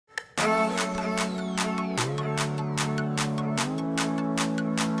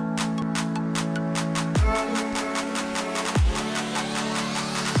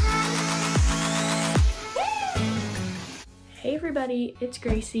everybody, it's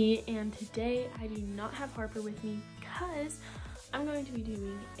Gracie, and today I do not have Harper with me because I'm going to be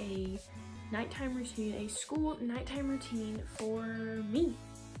doing a nighttime routine, a school nighttime routine for me.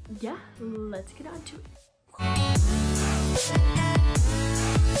 Yeah, let's get on to it.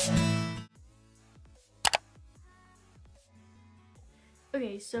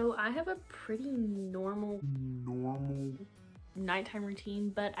 Okay, so I have a pretty normal nighttime routine,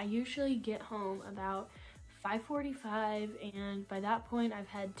 but I usually get home about 5:45, and by that point I've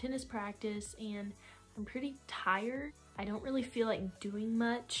had tennis practice and I'm pretty tired. I don't really feel like doing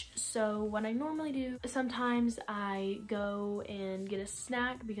much, so what I normally do, sometimes I go and get a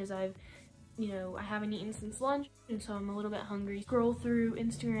snack because I haven't eaten since lunch, and so I'm a little bit hungry. Scroll through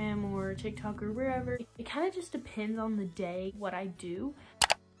Instagram or TikTok or wherever. It kind of just depends on the day what I do.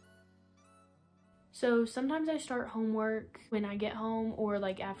 So sometimes I start homework when I get home, or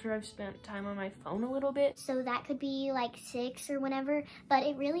like after I've spent time on my phone a little bit. So that could be like 6 or whenever, but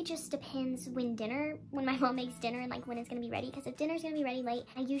it really just depends when my mom makes dinner and like when it's gonna be ready. Because if dinner's gonna be ready late,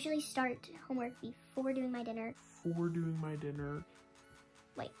 I usually start homework before doing my dinner.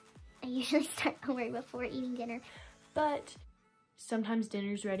 I usually start homework before eating dinner. But sometimes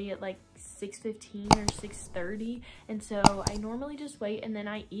dinner's ready at like 6:15 or 6:30, and so I normally just wait and then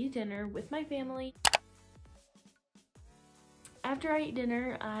I eat dinner with my family. After I eat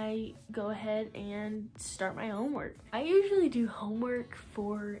dinner, I go ahead and start my homework. I usually do homework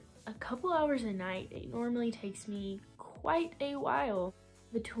for a couple hours a night. It normally takes me quite a while.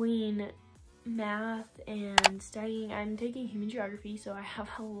 Between math and studying, I'm taking human geography, so I have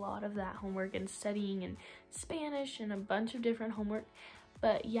a lot of that homework, and studying and Spanish and a bunch of different homework.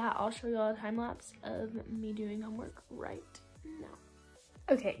 But yeah, I'll show you all a time lapse of me doing homework right now.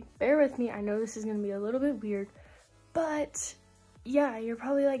 Okay, bear with me. I know this is gonna be a little bit weird, but yeah, you're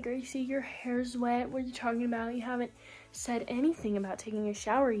probably like, Gracie, your hair's wet. What are you talking about? You haven't said anything about taking a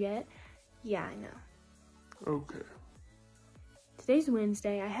shower yet. Yeah, I know. Okay. Today's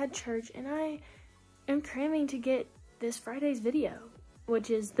Wednesday, I had church, and I am cramming to get this Friday's video, which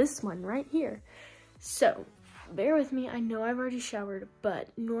is this one right here. So, bear with me. I know I've already showered,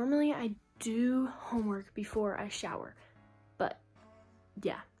 but normally I do homework before I shower. But,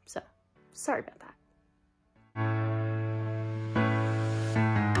 yeah, so, sorry about that.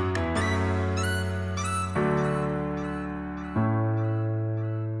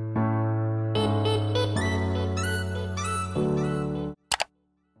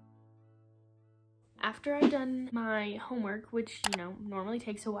 After I've done my homework, which, normally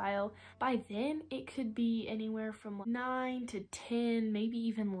takes a while, by then it could be anywhere from 9 to 10, maybe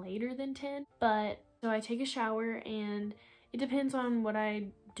even later than 10. But, so I take a shower, and it depends on what I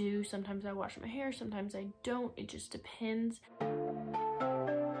do. Sometimes I wash my hair, sometimes I don't. It just depends.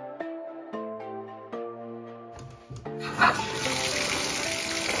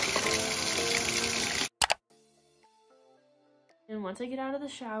 And once I get out of the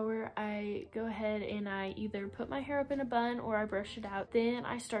shower, I go ahead and I either put my hair up in a bun or I brush it out. Then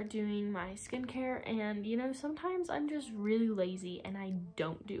I start doing my skincare, and sometimes I'm just really lazy and I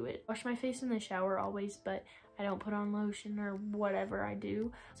don't do it. Wash my face in the shower always, but I don't put on lotion or whatever I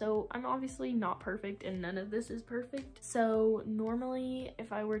do. So I'm obviously not perfect, and none of this is perfect. So normally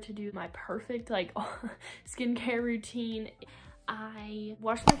if I were to do my perfect skincare routine, I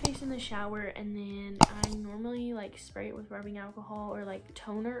wash my face in the shower, and then I normally spray it with rubbing alcohol or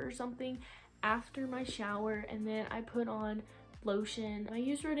toner or something after my shower, and then I put on lotion. I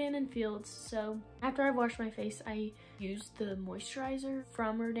use Rodan & Fields, so after I've washed my face, I use the moisturizer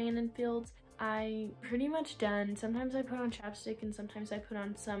from Rodan & Fields. I'm pretty much done. Sometimes I put on chapstick, and sometimes I put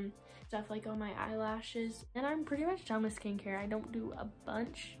on some stuff on my eyelashes, and I'm pretty much done with skincare. I don't do a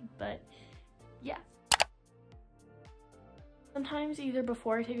bunch, but yeah. Sometimes either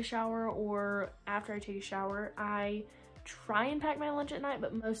before I take a shower or after I take a shower, I try and pack my lunch at night,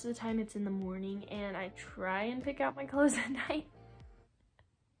 but most of the time it's in the morning, and I try and pick out my clothes at night.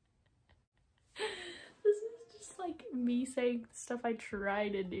 This is just me saying stuff I try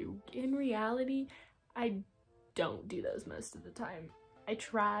to do. In reality, I don't do those most of the time. I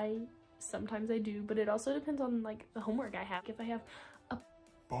try, sometimes I do, but it also depends on the homework I have. If I have a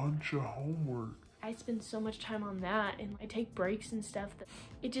bunch of homework, I spend so much time on that, and I take breaks and stuff that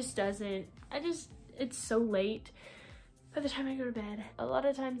it just doesn't, it's so late by the time I go to bed. A lot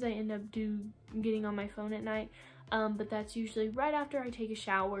of times I end up getting on my phone at night, but that's usually right after I take a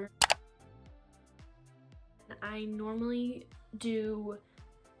shower. I normally do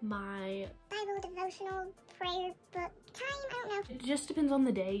my Bible devotional prayer book time, I don't know. It just depends on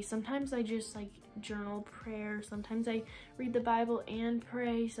the day. Sometimes I just journal prayer. Sometimes I read the Bible and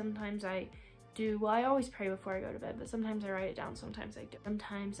pray. Sometimes I do, well, I always pray before I go to bed, but sometimes I write it down, sometimes I don't.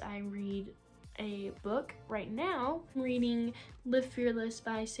 Sometimes I read a book. Right now, I'm reading Live Fearless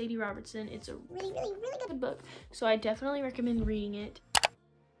by Sadie Robertson. It's a really good book, so I definitely recommend reading it.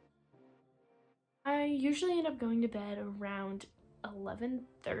 I usually end up going to bed around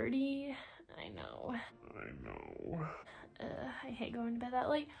 11:30. I know. I hate going to bed that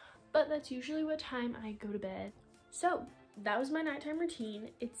late, but that's usually what time I go to bed. So that was my nighttime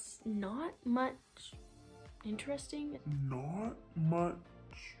routine. It's not much interesting.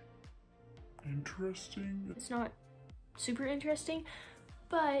 It's not super interesting,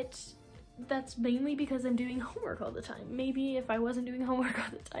 but that's mainly because I'm doing homework all the time. Maybe if I wasn't doing homework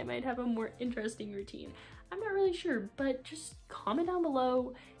all the time, I'd have a more interesting routine. I'm not really sure, but just comment down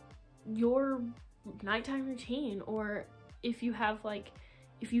below your nighttime routine, or if you have like,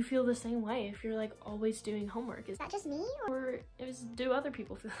 if you feel the same way, if you're like always doing homework. Is that just me? Or do other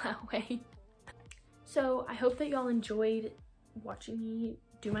people feel that way? So I hope that y'all enjoyed watching me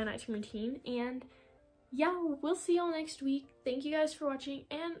do my nighttime routine, and yeah, we'll see y'all next week. Thank you guys for watching,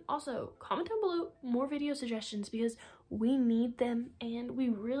 and also comment down below more video suggestions because we need them, and we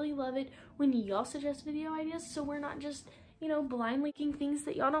really love it when y'all suggest video ideas, so we're not just, you know, blind linking things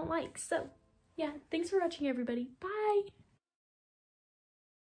that y'all don't like. So yeah, thanks for watching, everybody. Bye.